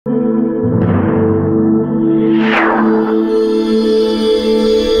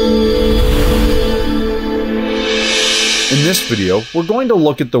video, we're going to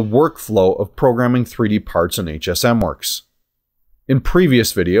look at the workflow of programming 3D parts in Hsmworks. In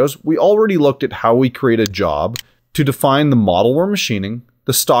previous videos, we already looked at how we create a job to define the model we're machining,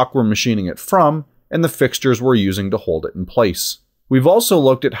 the stock we're machining it from, and the fixtures we're using to hold it in place. We've also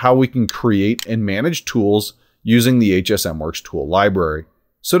looked at how we can create and manage tools using the Hsmworks tool library.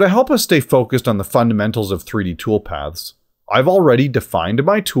 So to help us stay focused on the fundamentals of 3D toolpaths, I've already defined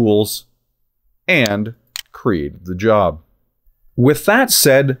my tools and created the job. With that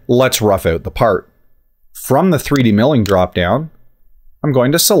said, let's rough out the part. From the 3D milling dropdown, I'm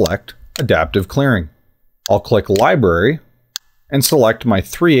going to select Adaptive Clearing. I'll click Library and select my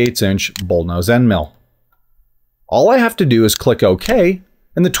 3/8" bullnose end mill. All I have to do is click OK,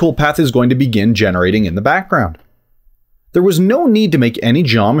 and the toolpath is going to begin generating in the background. There was no need to make any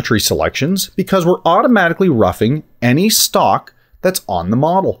geometry selections because we're automatically roughing any stock that's on the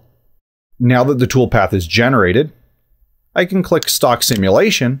model. Now that the toolpath is generated, I can click Stock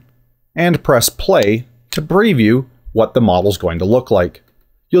Simulation and press play to preview what the model's going to look like.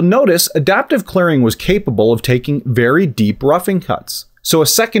 You'll notice Adaptive Clearing was capable of taking very deep roughing cuts, so a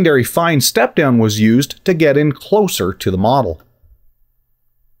secondary fine step down was used to get in closer to the model.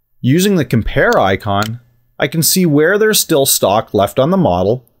 Using the compare icon, I can see where there's still stock left on the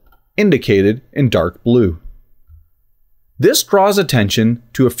model, indicated in dark blue. This draws attention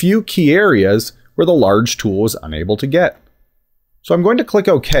to a few key areas where the large tool was unable to get. So I'm going to click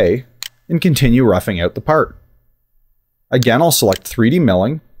OK and continue roughing out the part. Again, I'll select 3D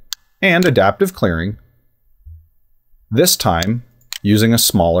milling and Adaptive Clearing, this time using a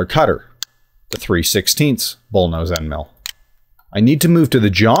smaller cutter, the 3/16 bullnose end mill. I need to move to the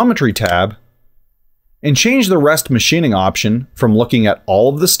Geometry tab and change the rest machining option from looking at all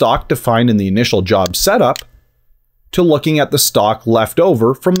of the stock defined in the initial job setup to looking at the stock left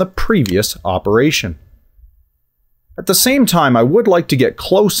over from the previous operation. At the same time, I would like to get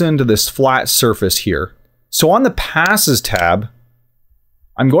close into this flat surface here. So on the Passes tab,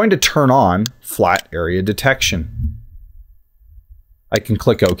 I'm going to turn on Flat Area Detection. I can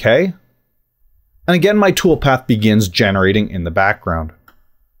click OK, and again my toolpath begins generating in the background.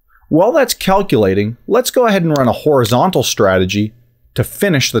 While that's calculating, let's go ahead and run a horizontal strategy to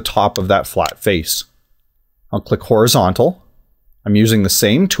finish the top of that flat face. I'll click Horizontal. I'm using the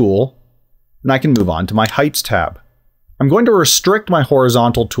same tool, and I can move on to my Heights tab. I'm going to restrict my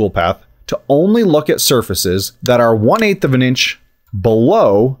horizontal toolpath to only look at surfaces that are 1/8 of an inch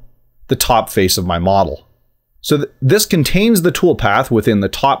below the top face of my model. So this contains the toolpath within the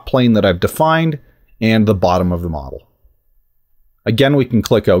top plane that I've defined and the bottom of the model. Again, we can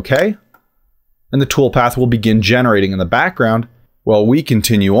click OK, and the toolpath will begin generating in the background while we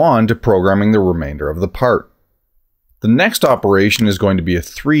continue on to programming the remainder of the part. The next operation is going to be a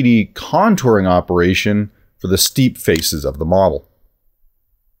 3D contouring operation for the steep faces of the model.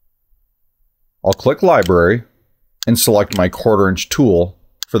 I'll click Library and select my 1/4" tool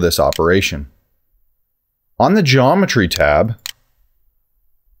for this operation. On the Geometry tab,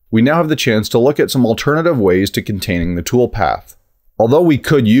 we now have the chance to look at some alternative ways to containing the toolpath. Although we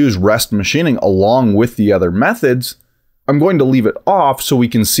could use rest machining along with the other methods, I'm going to leave it off so we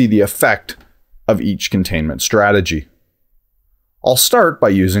can see the effect of each containment strategy. I'll start by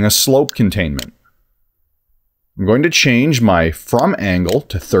using a slope containment. I'm going to change my from angle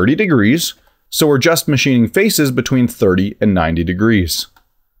to 30 degrees, so we're just machining faces between 30 and 90 degrees.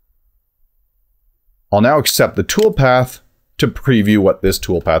 I'll now accept the toolpath to preview what this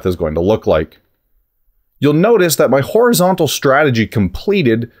toolpath is going to look like. You'll notice that my horizontal strategy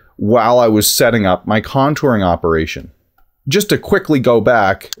completed while I was setting up my contouring operation. Just to quickly go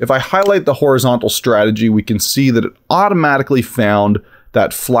back, if I highlight the horizontal strategy, we can see that it automatically found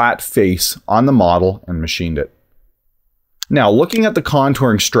that flat face on the model and machined it. Now, looking at the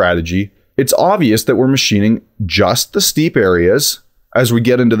contouring strategy, it's obvious that we're machining just the steep areas. As we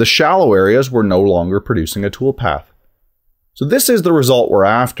get into the shallow areas, we're no longer producing a toolpath. So this is the result we're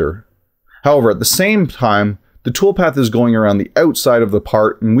after. However, at the same time, the toolpath is going around the outside of the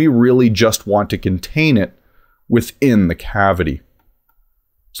part, and we really just want to contain it within the cavity.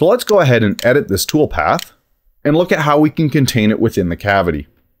 So let's go ahead and edit this toolpath and look at how we can contain it within the cavity.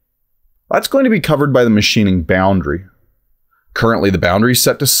 That's going to be covered by the machining boundary. Currently, the boundary is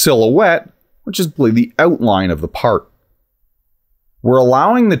set to silhouette, which is the outline of the part. We're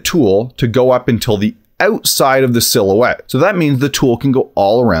allowing the tool to go up until the outside of the silhouette. So that means the tool can go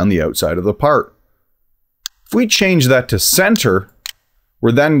all around the outside of the part. If we change that to center,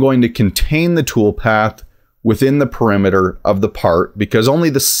 we're then going to contain the toolpath within the perimeter of the part because only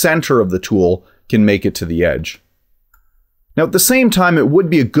the center of the tool can make it to the edge. Now at the same time, it would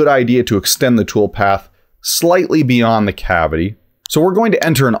be a good idea to extend the toolpath slightly beyond the cavity. So we're going to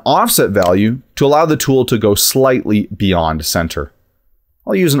enter an offset value to allow the tool to go slightly beyond center.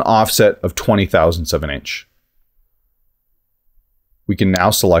 I'll use an offset of 20 thousandths of an inch. We can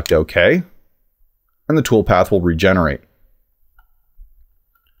now select OK, and the toolpath will regenerate.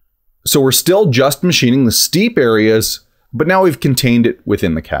 So we're still just machining the steep areas, but now we've contained it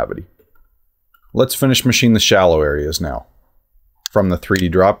within the cavity. Let's finish machining the shallow areas now. From the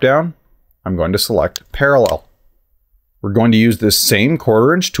 3D dropdown, I'm going to select Parallel. We're going to use this same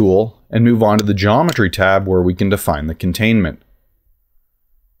 1/4 inch tool and move on to the Geometry tab where we can define the containment.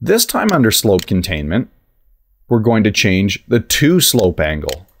 This time under Slope Containment, we're going to change the to slope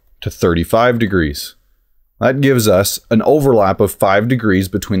angle to 35 degrees. That gives us an overlap of 5 degrees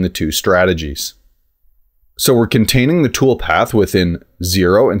between the two strategies. So we're containing the toolpath within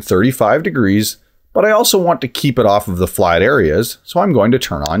 0 and 35 degrees, but I also want to keep it off of the flat areas, so I'm going to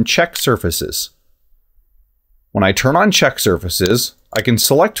turn on Check Surfaces. When I turn on Check Surfaces, I can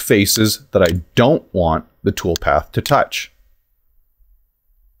select faces that I don't want the toolpath to touch.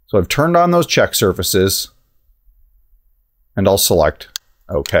 So I've turned on those check surfaces, and I'll select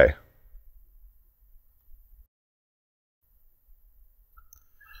OK.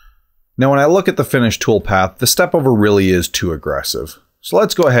 Now when I look at the finished toolpath, the step over really is too aggressive. So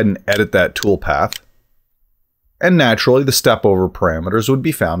let's go ahead and edit that toolpath. And naturally, the step over parameters would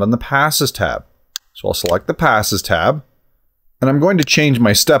be found on the Passes tab. So I'll select the Passes tab, and I'm going to change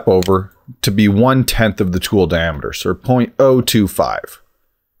my step over to be 1/10 of the tool diameter, so 0.025.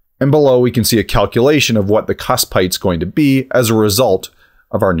 And below we can see a calculation of what the cusp height's going to be as a result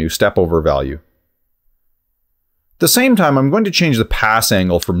of our new step over value. At the same time, I'm going to change the pass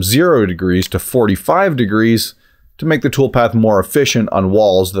angle from 0 degrees to 45 degrees to make the toolpath more efficient on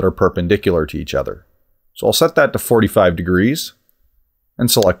walls that are perpendicular to each other. So I'll set that to 45 degrees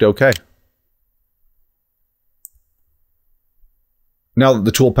and select OK. Now that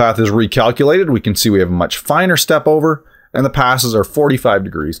the toolpath is recalculated, we can see we have a much finer step over, and the passes are 45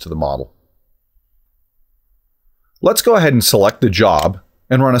 degrees to the model. Let's go ahead and select the job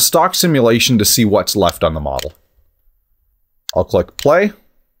and run a stock simulation to see what's left on the model. I'll click play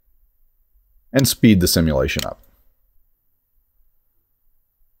and speed the simulation up.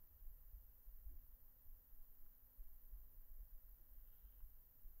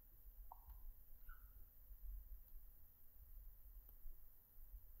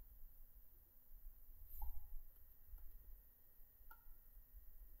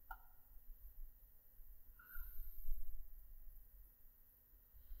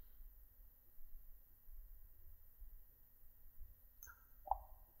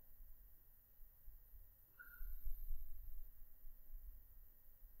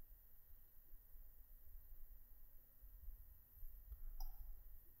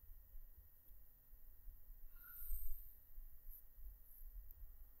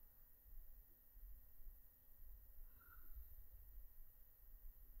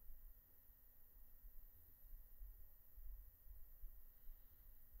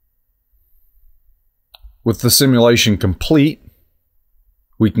 With the simulation complete,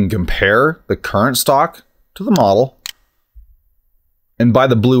 we can compare the current stock to the model, and by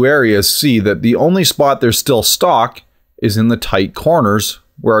the blue areas see that the only spot there's still stock is in the tight corners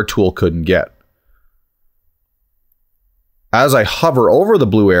where our tool couldn't get. As I hover over the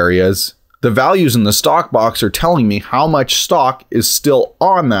blue areas, the values in the stock box are telling me how much stock is still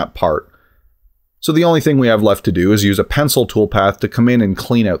on that part. So the only thing we have left to do is use a pencil toolpath to come in and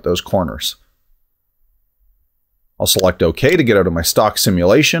clean out those corners. I'll select OK to get out of my stock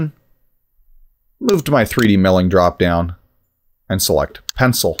simulation, move to my 3D milling dropdown, and select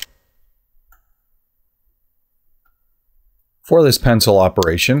Pencil. For this pencil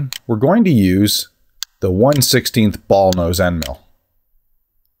operation, we're going to use the 1/16 ball nose end mill.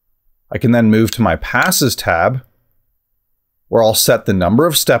 I can then move to my Passes tab, where I'll set the number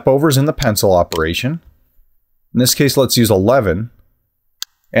of step overs in the pencil operation. In this case, let's use 11,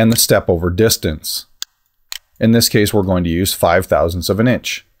 and the step over distance. In this case, we're going to use 5 thousandths of an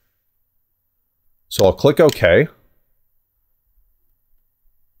inch. So I'll click OK.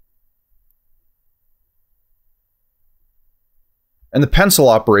 And the pencil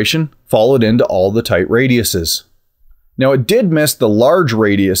operation followed into all the tight radiuses. Now it did miss the large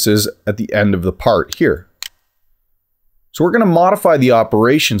radiuses at the end of the part here. So we're going to modify the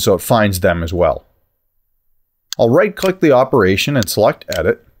operation so it finds them as well. I'll right-click the operation and select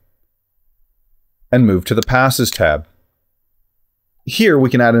Edit, and move to the Passes tab. Here we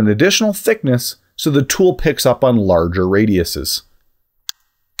can add an additional thickness so the tool picks up on larger radiuses.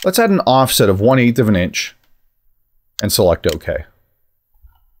 Let's add an offset of 1/8 of an inch and select OK.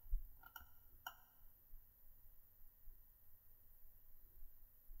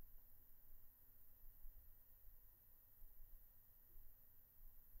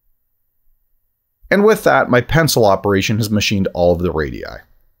 And with that, my pencil operation has machined all of the radii.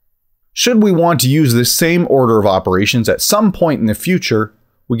 Should we want to use this same order of operations at some point in the future,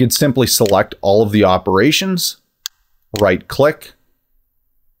 we could simply select all of the operations, right-click,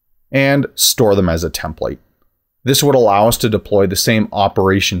 and store them as a template. This would allow us to deploy the same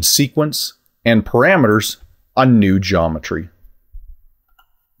operation sequence and parameters on new geometry.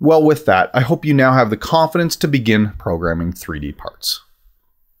 Well, with that, I hope you now have the confidence to begin programming 3D parts.